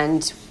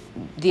 And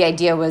the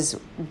idea was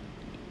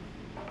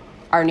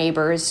our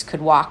neighbors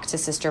could walk to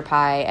Sister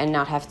Pie and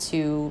not have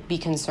to be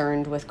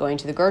concerned with going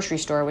to the grocery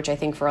store, which I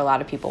think for a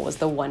lot of people was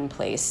the one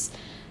place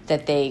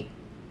that it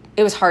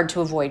was hard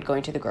to avoid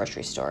going to the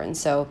grocery store. And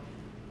so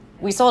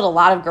we sold a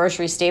lot of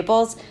grocery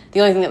staples.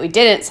 The only thing that we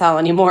didn't sell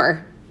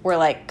anymore were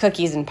like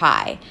cookies and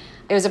pie.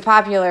 It was a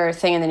popular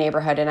thing in the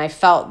neighborhood, and I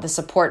felt the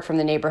support from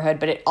the neighborhood,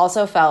 but it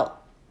also felt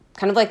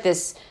kind of like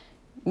this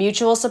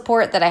mutual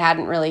support that I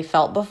hadn't really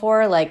felt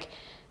before. Like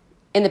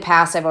in the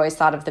past, I've always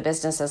thought of the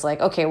business as like,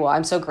 okay, well,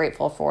 I'm so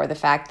grateful for the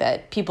fact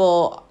that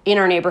people in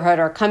our neighborhood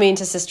are coming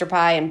to Sister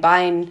Pie and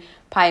buying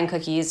pie and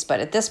cookies.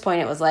 But at this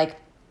point, it was like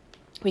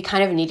we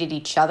kind of needed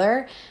each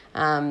other.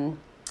 And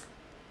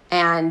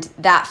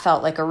that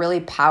felt like a really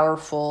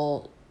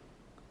powerful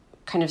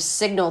kind of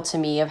signal to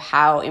me of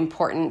how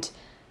important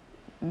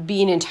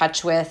being in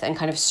touch with and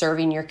kind of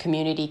serving your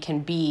community can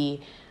be.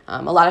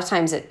 A lot of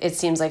times it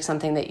seems like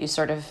something that you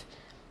sort of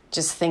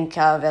just think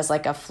of as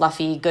like a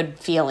fluffy, good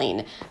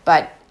feeling.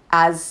 But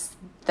as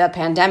the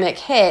pandemic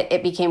hit,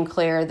 it became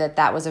clear that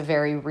that was a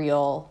very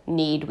real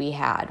need we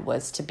had,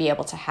 was to be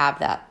able to have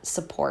that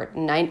support.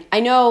 And I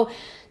know,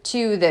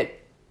 too, that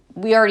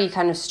we already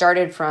kind of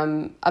started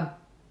from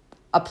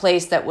a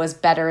place that was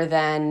better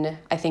than,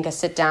 I think, a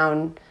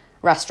sit-down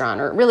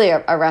restaurant, or really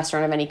a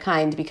restaurant of any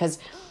kind, because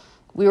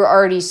we were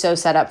already so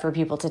set up for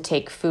people to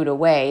take food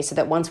away, so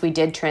that once we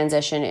did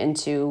transition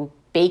into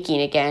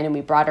baking again and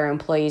we brought our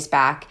employees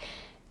back,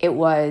 it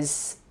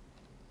was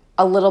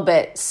a little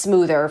bit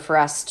smoother for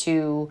us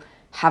to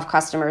have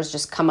customers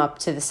just come up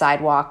to the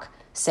sidewalk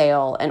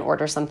sale and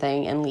order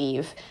something and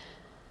leave.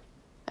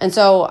 And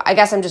so I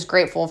guess I'm just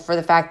grateful for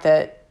the fact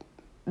that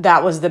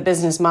that was the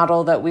business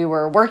model that we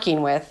were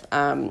working with,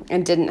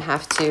 and didn't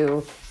have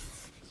to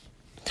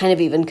kind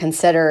of even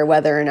consider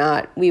whether or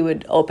not we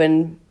would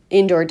open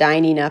indoor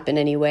dining up in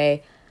any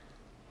way.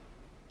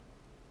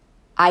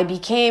 I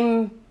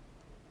became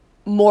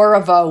more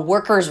of a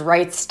workers'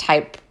 rights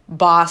type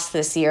boss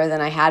this year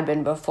than I had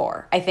been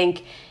before. I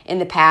think in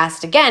the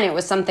past, again, it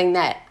was something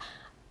that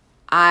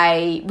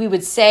we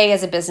would say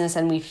as a business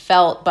and we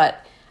felt,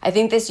 but I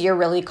think this year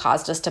really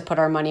caused us to put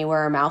our money where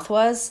our mouth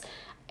was.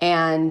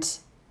 And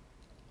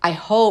I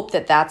hope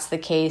that that's the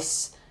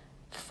case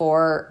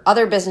for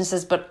other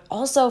businesses, but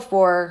also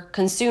for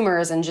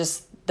consumers and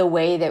just the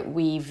way that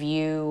we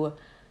view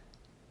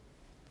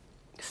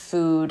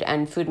food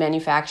and food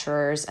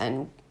manufacturers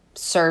and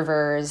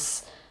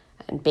servers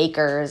and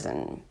bakers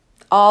and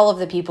all of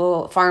the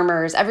people,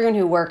 farmers, everyone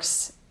who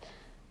works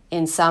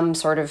in some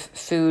sort of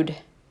food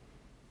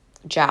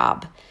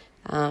job.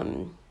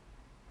 I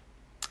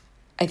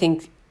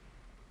think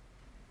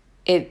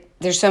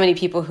there's so many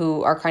people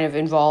who are kind of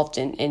involved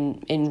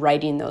in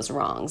righting those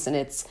wrongs. And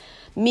it's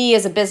me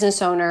as a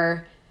business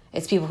owner,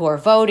 it's people who are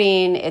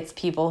voting, it's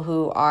people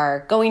who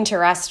are going to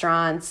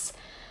restaurants,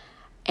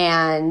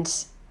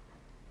 and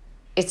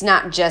it's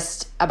not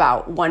just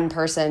about one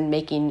person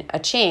making a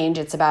change,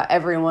 it's about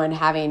everyone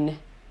having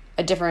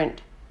a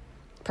different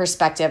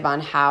perspective on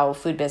how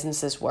food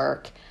businesses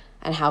work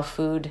and how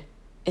food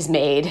is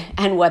made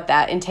and what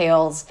that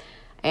entails,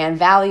 and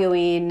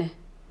valuing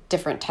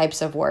different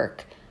types of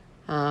work.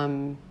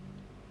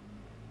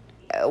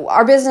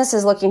 Our business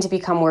is looking to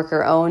become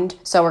worker owned,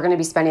 so we're going to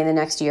be spending the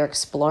next year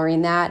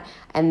exploring that,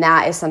 and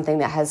that is something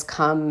that has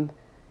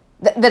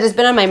that has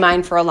been on my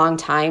mind for a long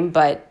time,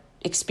 but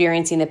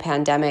experiencing the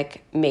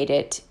pandemic made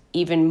it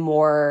even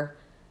more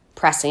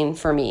pressing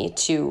for me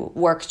to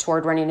work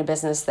toward running a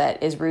business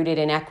that is rooted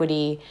in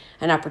equity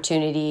and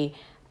opportunity,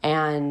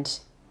 and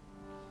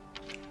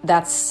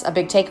that's a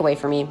big takeaway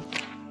for me.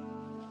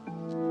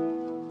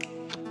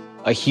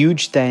 A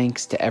huge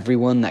thanks to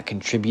everyone that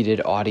contributed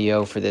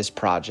audio for this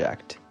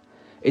project.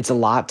 It's a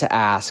lot to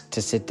ask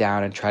to sit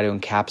down and try to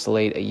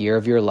encapsulate a year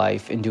of your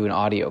life into an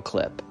audio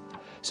clip.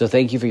 So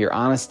thank you for your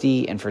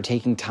honesty and for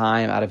taking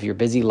time out of your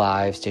busy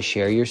lives to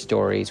share your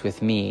stories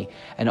with me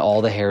and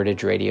all the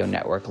Heritage Radio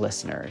Network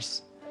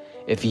listeners.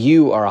 If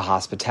you are a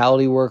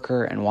hospitality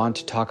worker and want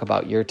to talk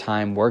about your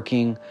time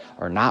working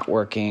or not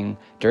working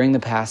during the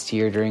past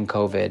year during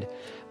COVID,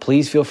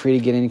 please feel free to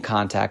get in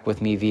contact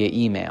with me via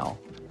email.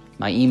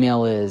 My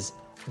email is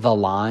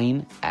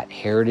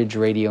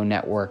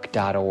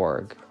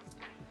theline@heritageradionetwork.org.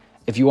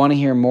 If you want to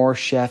hear more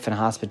chef and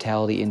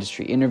hospitality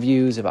industry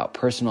interviews about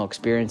personal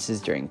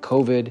experiences during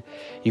COVID,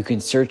 you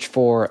can search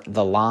for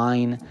The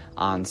Line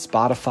on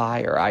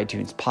Spotify or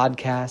iTunes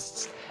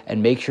podcasts,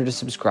 and make sure to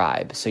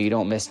subscribe so you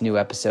don't miss new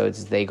episodes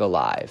as they go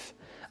live.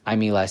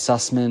 I'm Eli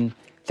Sussman.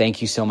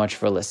 Thank you so much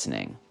for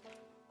listening.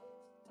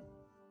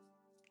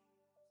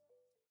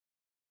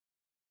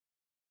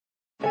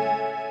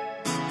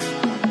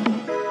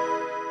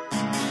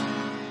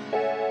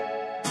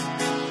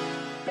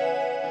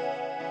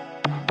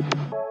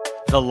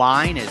 The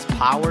Line is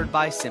powered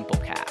by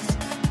Simplecast.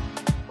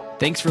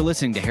 Thanks for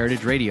listening to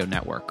Heritage Radio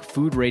Network,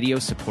 food radio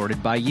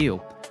supported by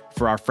you.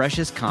 For our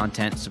freshest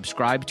content,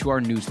 subscribe to our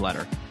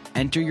newsletter.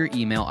 Enter your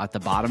email at the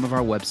bottom of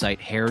our website,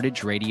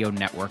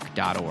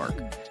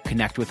 heritageradionetwork.org.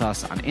 Connect with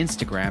us on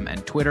Instagram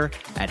and Twitter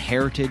at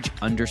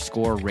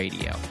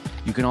heritage_radio.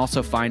 You can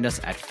also find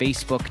us at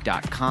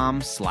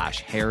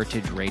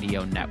facebook.com/Heritage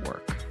Radio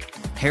Network.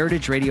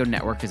 Heritage Radio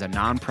Network is a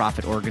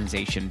nonprofit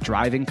organization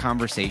driving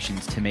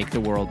conversations to make the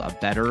world a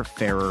better,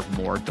 fairer,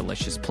 more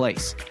delicious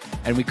place.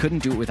 And we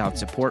couldn't do it without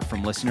support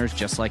from listeners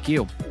just like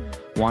you.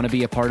 Want to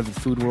be a part of the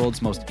food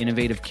world's most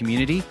innovative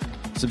community?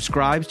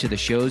 Subscribe to the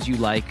shows you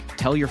like,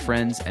 tell your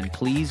friends, and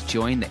please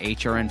join the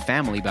HRN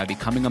family by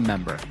becoming a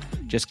member.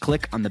 Just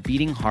click on the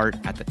beating heart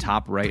at the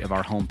top right of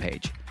our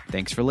homepage.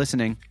 Thanks for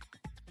listening.